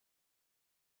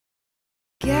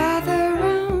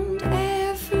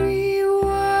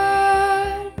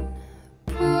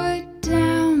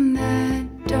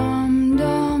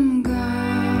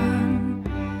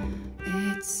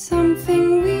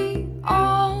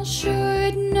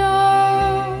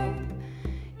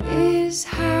is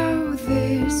how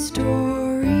this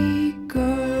story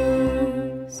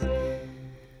goes.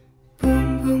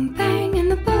 Boom, boom, bang,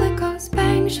 and the bullet goes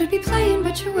bang. Should be playing,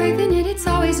 but you're waving it, it's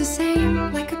always the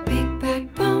same. Like a big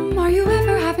bad bum, are you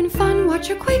ever having fun? Watch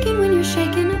her quaking when you're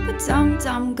shaking up a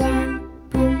dum-dum gun.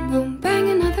 Boom, boom,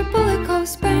 bang, another bullet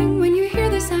goes bang. When you hear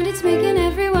the sound it's making,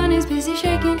 everyone is busy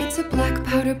shaking. It's a black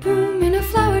powder boom in a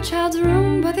flower child's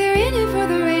room, but they're in it for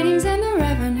the ratings and the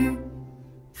revenue.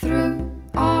 Through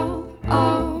all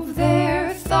of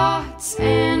their thoughts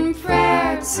and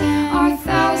prayers are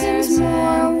thousands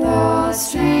more Wall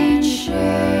Street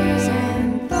shares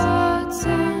and thoughts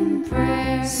and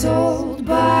prayers sold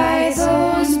by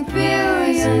those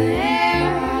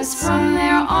billionaires from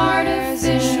their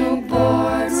artificial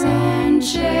boards and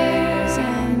chairs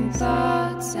and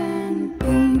thoughts and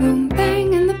boom, boom,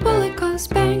 bang, and the bullet goes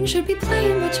bang. Should be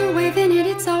playing, but you're waving it,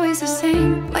 it's always the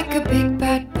same. Like a big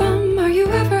bad bum, are you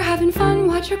ever having fun?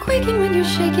 Watch her quaking when you're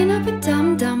shaking up a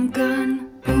dum-dum gun.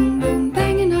 Boom, boom,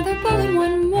 bang, another bullet,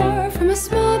 one more. From a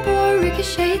small bore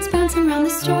ricochet, it's bouncing around the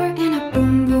store. And a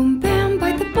boom, boom, bam,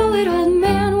 bite the bullet, old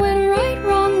man. When right,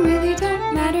 wrong, really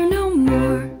don't matter no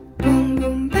more. Boom,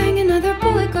 boom, bang, another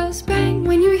bullet goes bang.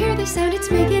 When you hear the sound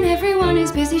it's making, everyone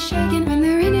is busy shaking. When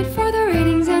they're in it for the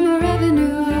ratings and the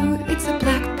revenue, it's a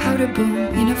black powder boom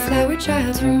in a flower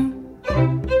child's room.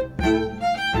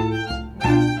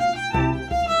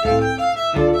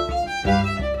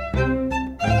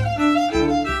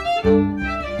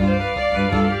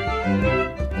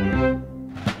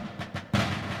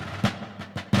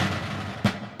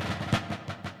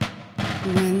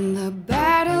 When the